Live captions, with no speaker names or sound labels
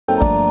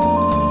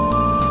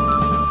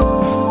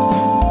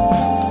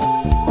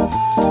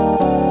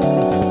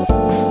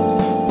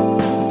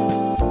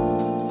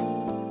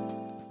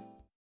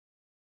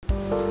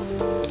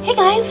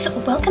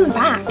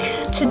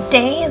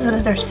today is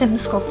another Sim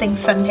Sculpting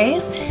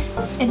Sundays,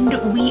 and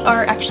we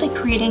are actually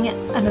creating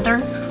another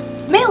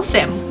male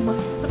sim.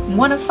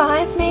 1 of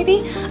 5,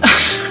 maybe?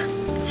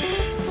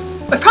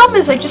 My problem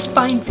is I just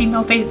find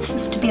female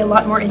faces to be a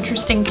lot more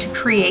interesting to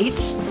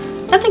create.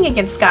 Nothing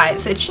against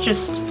guys, it's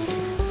just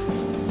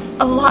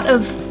a lot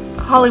of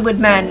Hollywood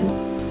men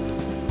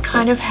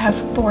kind of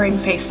have boring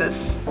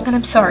faces, and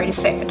I'm sorry to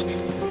say it.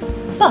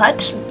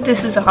 But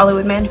this is a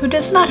Hollywood man who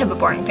does not have a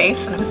boring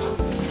face, and I was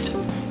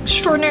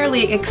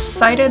extraordinarily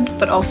excited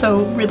but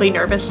also really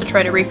nervous to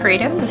try to recreate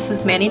him. This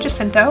is Manny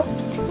Jacinto.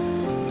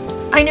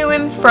 I knew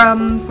him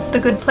from The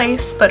Good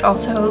Place, but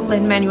also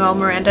Lin-Manuel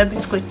Miranda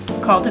basically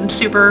called him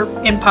super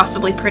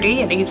impossibly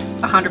pretty, and he's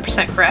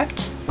 100%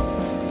 correct.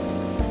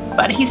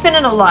 But he's been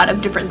in a lot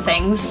of different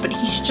things, but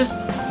he's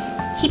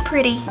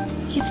pretty.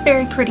 He's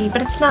very pretty,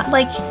 but it's not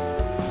like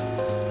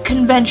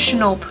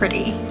conventional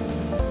pretty,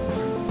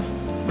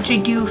 which I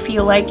do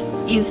feel like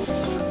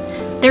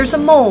there's a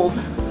mold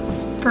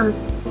for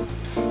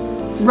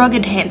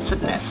rugged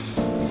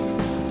handsomeness.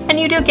 And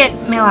you do get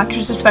male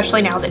actors,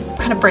 especially now, that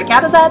kind of break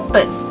out of that,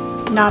 but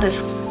not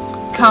as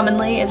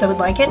commonly as I would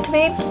like it to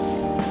be.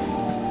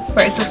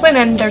 Whereas with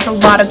women, there's a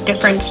lot of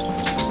different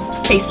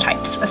face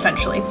types,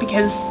 essentially,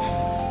 because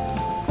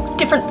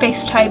different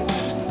face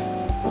types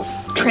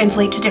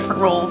translate to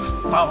different roles,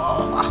 blah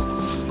blah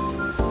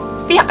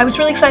blah. But yeah, I was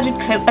really excited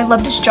because I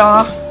loved his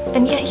jaw,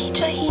 and yeah, he's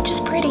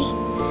just pretty.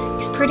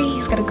 He's pretty,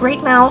 he's got a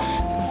great mouth.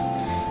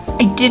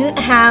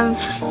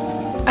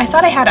 I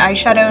thought I had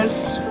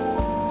eyeshadows.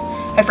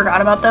 I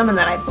forgot about them, and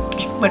then I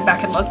went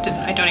back and looked, and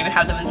I don't even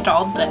have them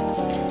installed, but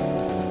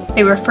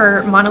they were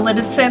for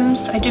monolithic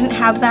sims. I didn't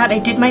have that. I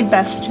did my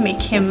best to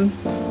make him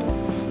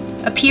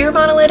appear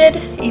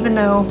monolithic, even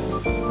though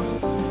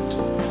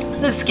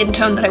the skin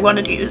tone that I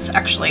wanted to use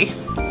actually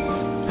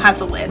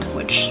has a lid,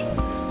 which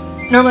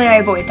normally I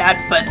avoid that,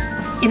 but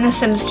in The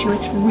Sims 2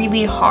 it's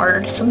really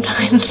hard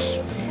sometimes.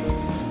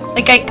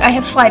 Like, I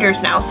have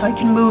sliders now, so I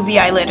can move the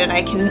eyelid and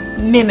I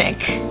can mimic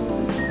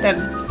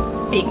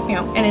them being, you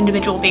know, an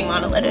individual being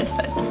monolithic,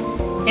 but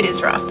it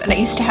is rough. And I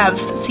used to have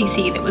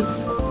CC that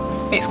was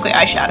basically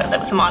eyeshadow that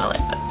was a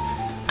monolith, but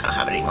I don't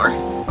have it anymore.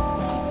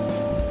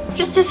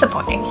 Just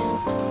disappointing.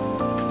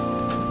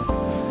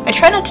 I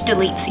try not to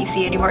delete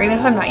CC anymore, even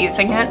if I'm not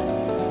using it,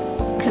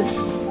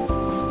 because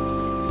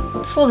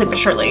slowly but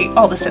surely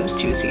all the Sims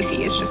 2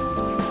 CC is just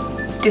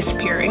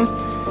disappearing.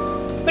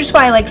 Which is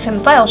why I like Sim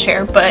File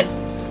Share, but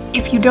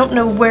if you don't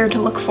know where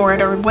to look for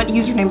it or what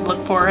username to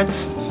look for,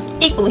 it's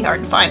equally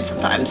hard to find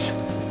sometimes.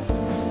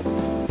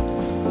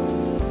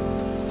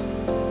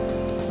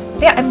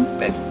 But yeah,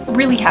 I'm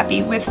really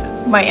happy with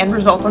my end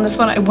result on this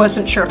one. I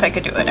wasn't sure if I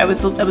could do it. I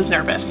was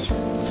nervous.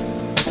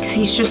 Because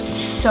he's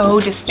just so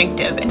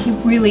distinctive, and he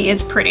really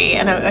is pretty,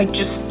 and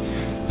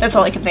that's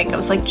all I could think. I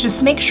was like,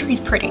 just make sure he's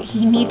pretty.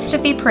 He needs to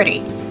be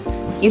pretty.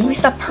 Even if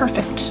he's not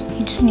perfect,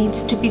 he just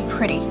needs to be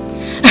pretty.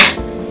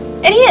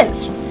 And he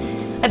is!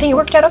 I think it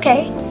worked out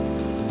okay.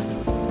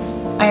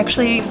 I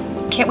actually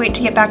can't wait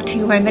to get back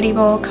to my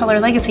Medieval Color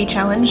Legacy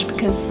challenge,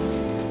 because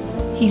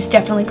he's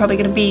definitely probably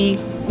going to be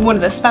one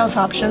of the spouse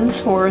options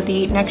for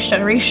the next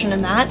generation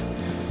in that.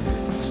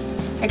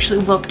 I actually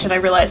looked and I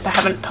realized I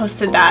haven't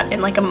posted that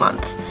in like a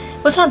month.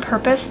 It wasn't on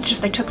purpose, it's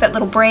just I took that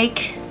little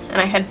break, and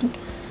I had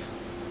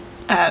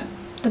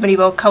the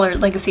Medieval Color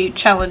Legacy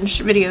challenge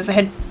videos. I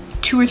had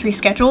 2 or 3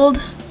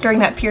 scheduled during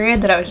that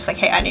period that I was just like,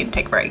 hey, I need to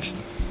take a break.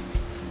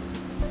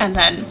 And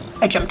then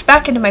I jumped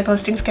back into my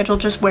posting schedule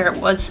just where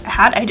it was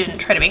at. I didn't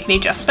try to make any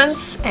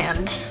adjustments,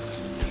 and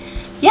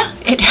yeah,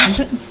 it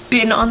hasn't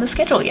been on the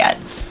schedule yet.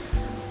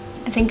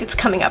 I think it's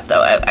coming up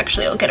though.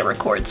 I'll get to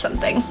record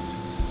something,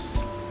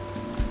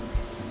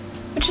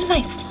 which is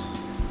nice.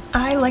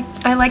 I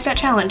like that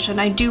challenge, and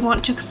I do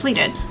want to complete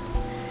it.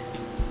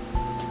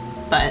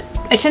 But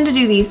I tend to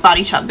do these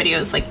body shop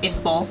videos like in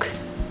bulk,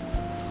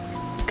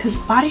 because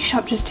body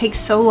shop just takes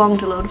so long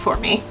to load for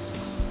me.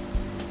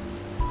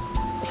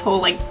 So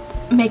I'll like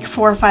make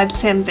 4 or 5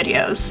 sim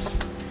videos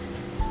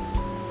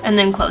and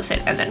then close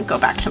it and then go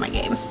back to my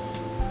game.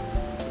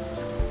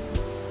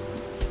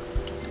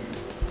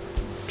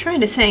 I'm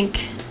trying to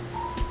think.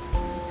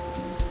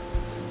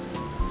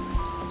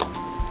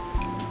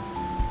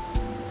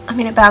 I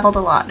mean, I babbled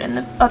a lot in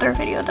the other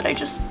video that I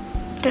just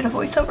did a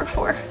voiceover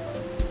for.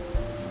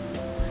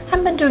 I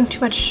haven't been doing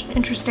too much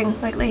interesting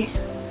lately.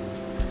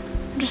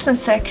 I've just been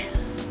sick.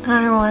 I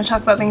don't even want to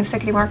talk about being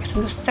sick anymore because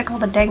I'm just sick all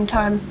the dang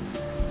time.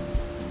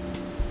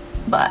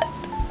 But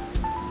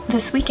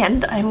this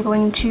weekend I'm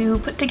going to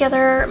put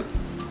together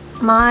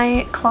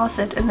my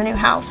closet in the new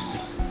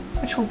house,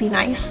 which will be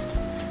nice.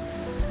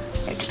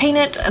 I have to paint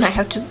it, and I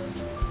have to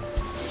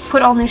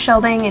put all new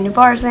shelving and new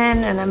bars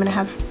in, and I'm going to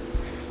have,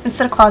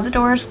 instead of closet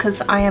doors,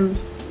 because I am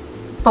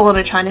below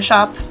a china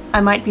shop,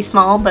 I might be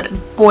small, but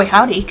boy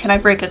howdy, can I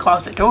break a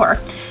closet door.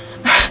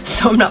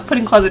 So I'm not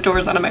putting closet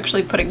doors on, I'm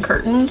actually putting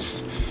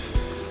curtains.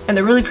 And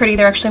they're really pretty.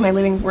 They're actually my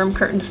living room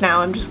curtains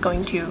now. I'm just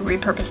going to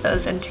repurpose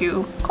those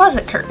into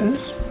closet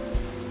curtains.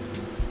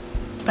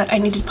 But I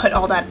need to put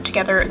all that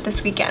together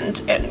this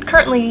weekend. And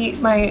currently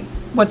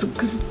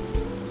because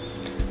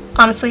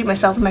honestly,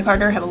 myself and my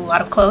partner have a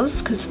lot of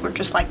clothes, because we're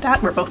just like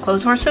that. We're both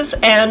clothes horses,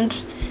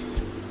 and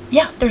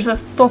yeah, there's a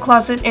full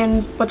closet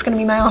in what's going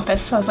to be my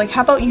office. So I was like,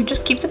 how about you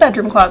just keep the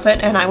bedroom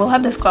closet, and I will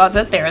have this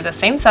closet. They're the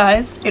same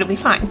size. It'll be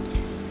fine.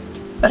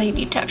 But I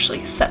need to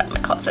actually set up my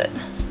closet.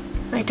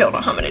 I don't know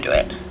how I'm going to do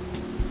it.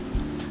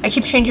 I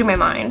keep changing my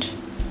mind.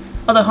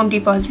 Although Home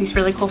Depot has these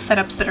really cool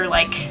setups that are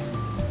like,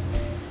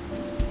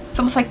 it's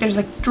almost like there's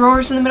like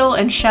drawers in the middle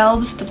and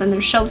shelves, but then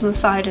there's shelves on the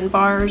side and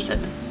bars,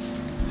 and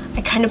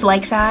I kind of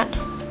like that.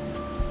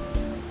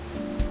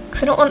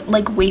 Because I don't want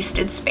like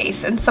wasted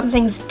space, and some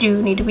things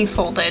do need to be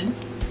folded,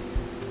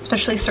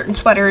 especially certain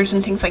sweaters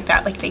and things like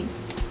that. Like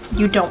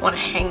you don't want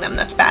to hang them,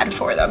 that's bad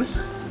for them.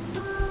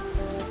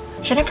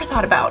 Which I never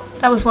thought about.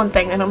 That was one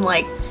thing, and I'm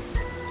like,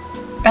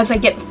 as I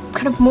get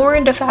kind of more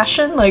into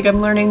fashion, like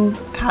I'm learning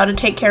how to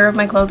take care of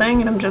my clothing,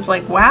 and I'm just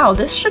like, wow,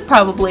 this should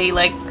probably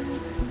like,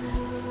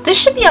 this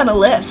should be on a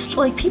list.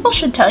 Like, people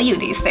should tell you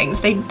these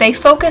things. They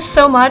focus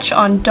so much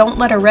on don't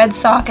let a red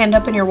sock end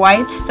up in your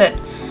whites that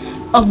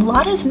a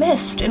lot is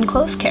missed in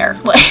clothes care.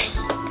 Like,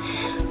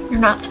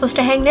 you're not supposed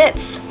to hang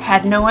knits.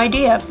 Had no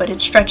idea, but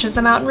it stretches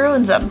them out and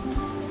ruins them.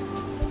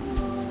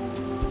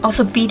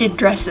 Also, beaded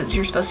dresses.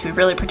 You're supposed to be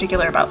really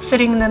particular about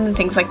sitting in them and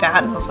things like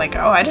that. And I was like,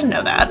 oh, I didn't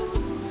know that.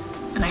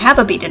 And I have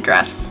a beaded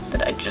dress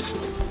that I just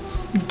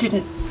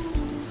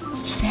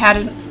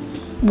hadn't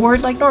wore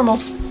it like normal.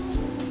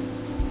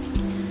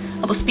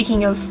 Although,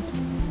 speaking of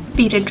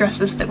beaded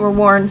dresses that were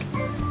worn,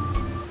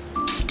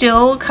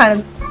 still kind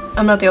of,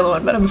 I'm not the only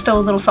one, but I'm still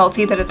a little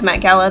salty that at the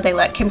Met Gala they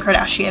let Kim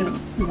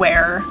Kardashian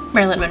wear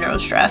Marilyn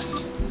Monroe's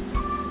dress.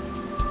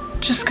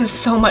 Just because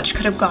so much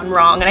could have gone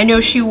wrong. And I know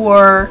she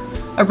wore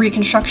a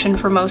reconstruction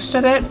for most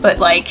of it, but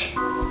like,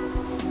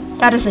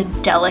 that is a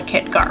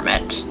delicate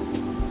garment.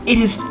 It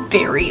is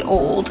very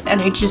old, and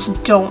I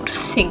just don't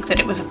think that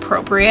it was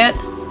appropriate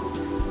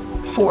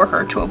for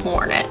her to have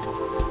worn it.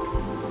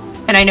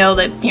 And I know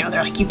that, you know,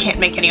 they're like, you can't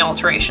make any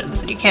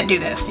alterations, and you can't do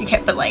this, you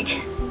can't, but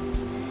like,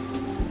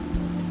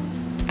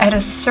 at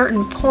a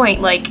certain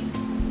point, like,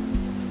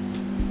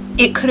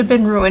 it could have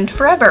been ruined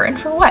forever. And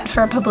for what?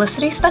 For a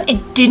publicity stunt?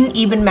 It didn't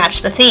even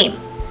match the theme,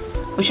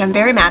 which I'm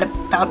very mad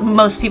about.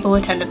 Most people who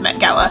attended the Met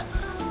Gala,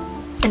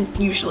 and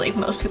usually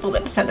most people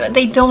that attend the Met,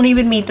 they don't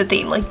even meet the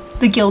theme. Like,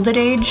 the Gilded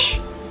Age,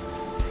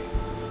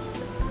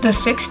 the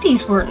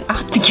 60s were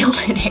not the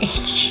Gilded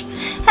Age.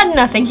 Had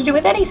nothing to do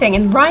with anything,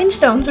 and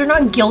rhinestones are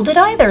not gilded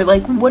either.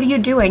 Like, what are you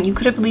doing? You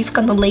could have at least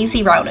gone the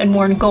lazy route and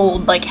worn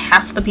gold like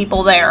half the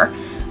people there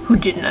who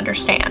didn't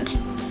understand.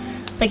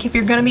 Like, if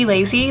you're gonna be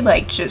lazy,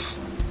 like,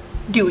 just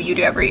do what you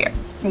do every year.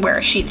 Wear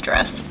a sheath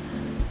dress.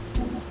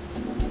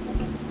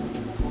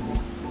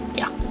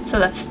 Yeah, so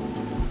that's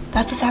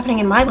what's happening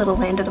in my little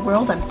land of the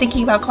world. I'm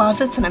thinking about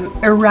closets, and I'm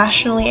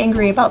irrationally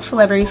angry about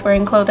celebrities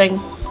wearing clothing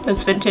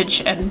that's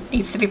vintage and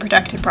needs to be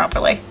protected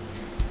properly.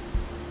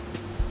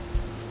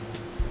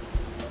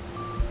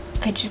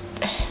 I just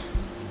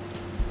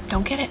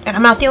don't get it. And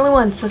I'm not the only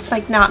one, so it's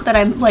like not that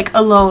I'm like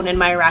alone in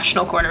my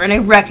irrational corner, and I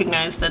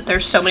recognize that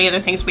there's so many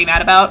other things to be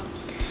mad about,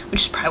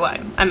 which is probably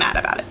why I'm mad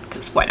about it,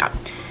 because why not?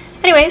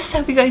 Anyways, I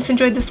hope you guys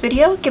enjoyed this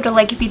video. Give it a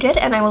like if you did,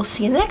 and I will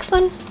see you in the next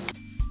one.